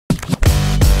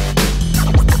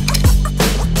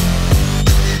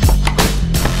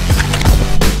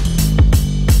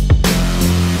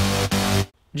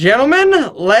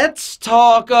Gentlemen, let's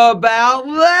talk about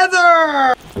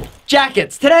leather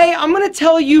jackets. Today, I'm going to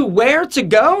tell you where to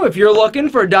go if you're looking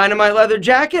for a dynamite leather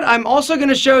jacket. I'm also going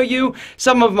to show you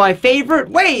some of my favorite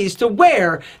ways to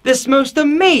wear this most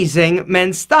amazing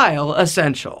men's style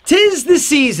essential. 'Tis the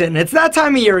season. It's that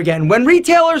time of year again when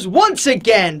retailers once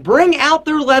again bring out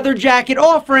their leather jacket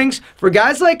offerings for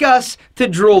guys like us to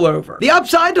drool over. The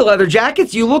upside to leather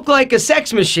jackets, you look like a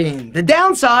sex machine. The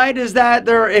downside is that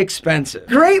they're expensive.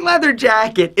 Great leather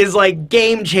jacket is like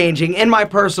game-changing in my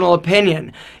personal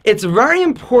opinion. It's very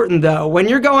important though when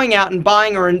you're going out and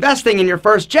buying or investing in your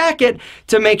first jacket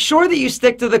to make sure that you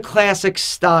stick to the classic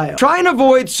style. Try and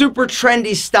avoid super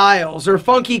trendy styles or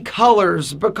funky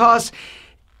colors because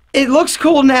it looks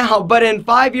cool now, but in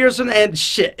 5 years from now,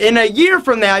 in a year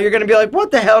from now, you're going to be like, what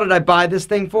the hell did I buy this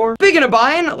thing for? Speaking of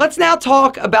buying, let's now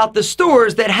talk about the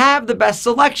stores that have the best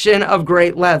selection of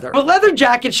great leather. With leather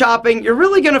jacket shopping, you're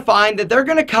really going to find that they're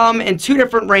going to come in two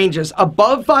different ranges,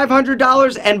 above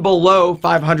 $500 and below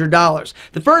 $500.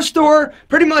 The first store,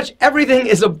 pretty much everything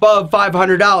is above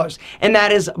 $500, and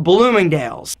that is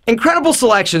Bloomingdale's. Incredible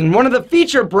selection. One of the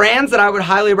feature brands that I would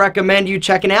highly recommend you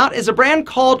checking out is a brand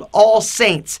called All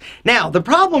Saints. Now, the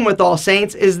problem with All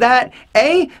Saints is that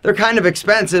A, they're kind of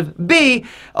expensive, B,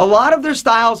 a lot of their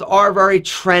styles are very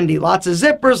trendy. Lots of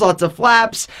zippers, lots of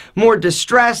flaps, more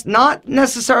distressed, not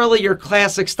necessarily your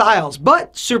classic styles,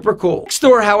 but super cool. Next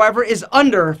store, however, is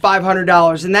under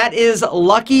 $500, and that is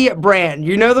Lucky Brand.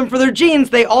 You know them for their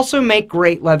jeans. They also make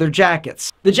great leather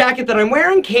jackets. The jacket that I'm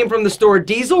wearing came from the store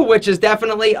Diesel, which is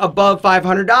definitely above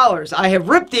 $500. I have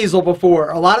ripped Diesel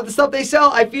before. A lot of the stuff they sell,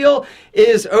 I feel,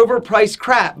 is overpriced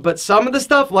crap, but some of the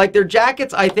stuff, like their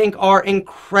jackets, I think are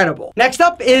incredible. Next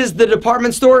up is the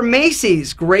department store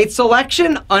Macy's. Great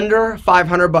selection, under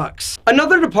 500 bucks.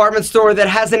 Another department store that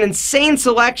has an insane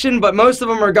selection, but most of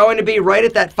them are going to be right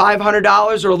at that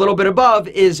 $500 or a little bit above,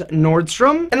 is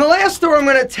Nordstrom. And the last store I'm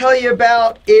going to tell you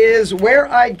about is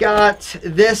where I got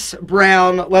this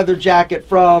brown leather jacket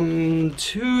from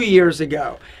 2 years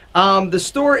ago. The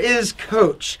store is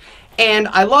Coach. And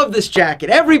I love this jacket.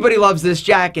 Everybody loves this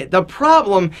jacket. The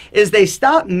problem is they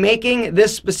stopped making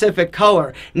this specific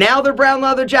color. Now their brown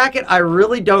leather jacket I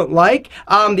really don't like.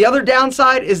 The other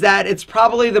downside is that it's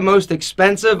probably the most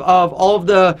expensive of all of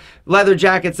the leather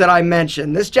jackets that I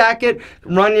mentioned. This jacket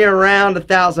run you around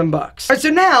 $1,000 bucks. All right, so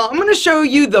now I'm going to show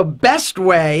you the best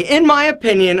way, in my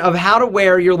opinion, of how to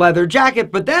wear your leather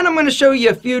jacket, but then I'm going to show you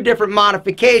a few different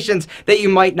modifications that you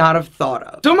might not have thought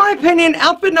of. So in my opinion,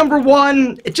 outfit number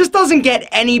one, it just doesn't get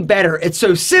any better. It's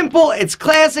so simple, it's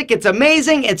classic, it's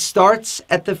amazing, it starts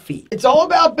at the feet. It's all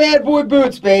about bad boy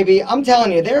boots, baby. I'm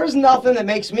telling you, there is nothing that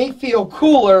makes me feel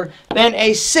cooler than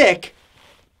a sick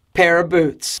pair of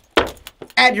boots.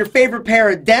 Add your favorite pair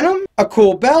of denim, a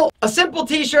cool belt, a simple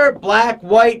t-shirt, black,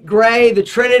 white, gray, the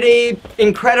Trinity,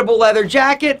 incredible leather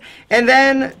jacket, and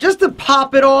then just to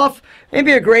pop it off,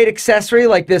 maybe a great accessory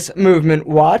like this Movement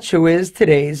watch, who is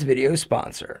today's video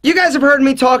sponsor. You guys have heard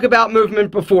me talk about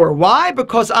Movement before. Why?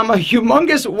 Because I'm a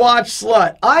humongous watch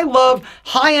slut. I love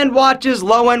high-end watches,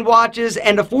 low-end watches,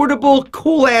 and affordable,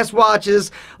 cool-ass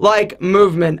watches like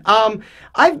Movement.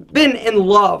 I've been in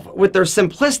love with their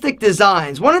simplistic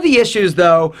designs. One of the issues,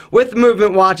 though, with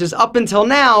Movement watches up until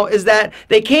now is that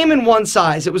they came in one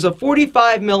size. It was a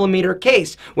 45mm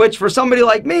case, which for somebody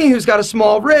like me who's got a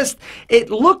small wrist, it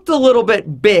looked a little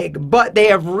bit big, but they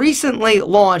have recently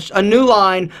launched a new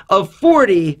line of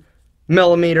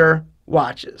 40mm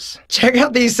watches. Check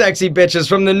out these sexy bitches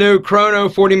from the new Chrono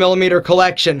 40mm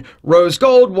collection. Rose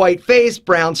gold, white face,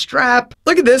 brown strap.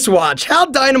 Look at this watch. How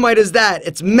dynamite is that?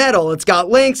 It's metal, it's got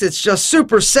links, it's just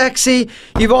super sexy.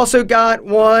 You've also got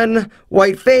one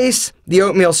white face, the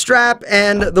oatmeal strap,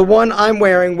 and the one I'm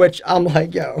wearing, which I'm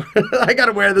like, yo, I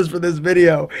gotta wear this for this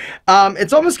video.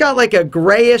 It's almost got like a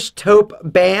grayish taupe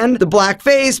band. The black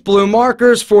face, blue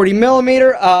markers,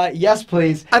 40mm. Yes,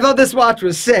 please. I thought this watch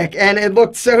was sick, and it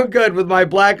looked so good with my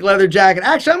black leather jacket.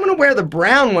 Actually, I'm gonna wear the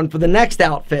brown one for the next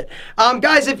outfit.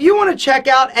 Guys, if you want to check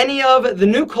out any of the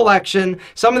new collection,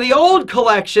 some of the old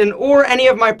collection, or any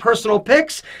of my personal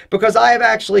picks, because I have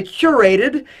actually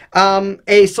curated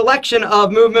a selection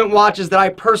of Movement watches that I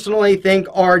personally think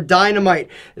are dynamite.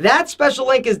 That special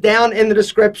link is down in the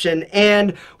description,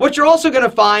 and what you're also going to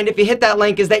find if you hit that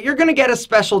link is that you're going to get a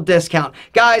special discount.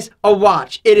 Guys, a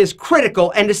watch. It is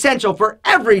critical and essential for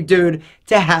every dude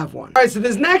to have one. Alright, so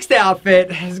this next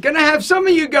outfit is going to have some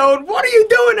of you going, what are you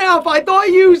doing, Alf? I thought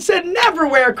you said never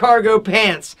wear cargo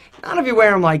pants. None of you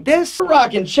wear them like this. We're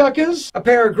rocking chukkas, a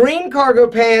pair of green cargo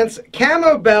pants,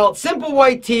 camo belt, simple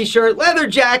white t-shirt, leather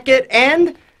jacket,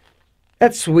 and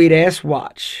that sweet ass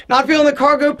watch. Not feeling the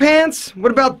cargo pants?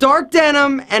 What about dark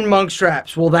denim and monk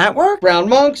straps? Will that work? Brown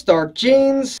monks, dark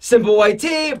jeans, simple white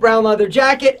tee, brown leather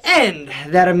jacket, and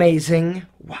that amazing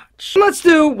watch. Let's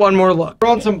do one more look. We're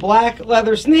on some black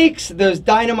leather sneaks, those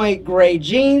dynamite gray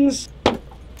jeans,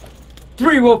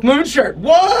 Three Wolf Moon shirt.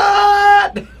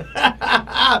 What?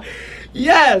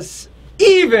 Yes,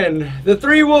 even the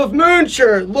Three Wolf Moon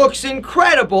shirt looks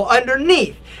incredible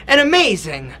underneath an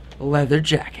amazing leather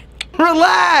jacket.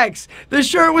 Relax! The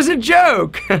shirt was a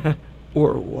joke.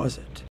 Or was it?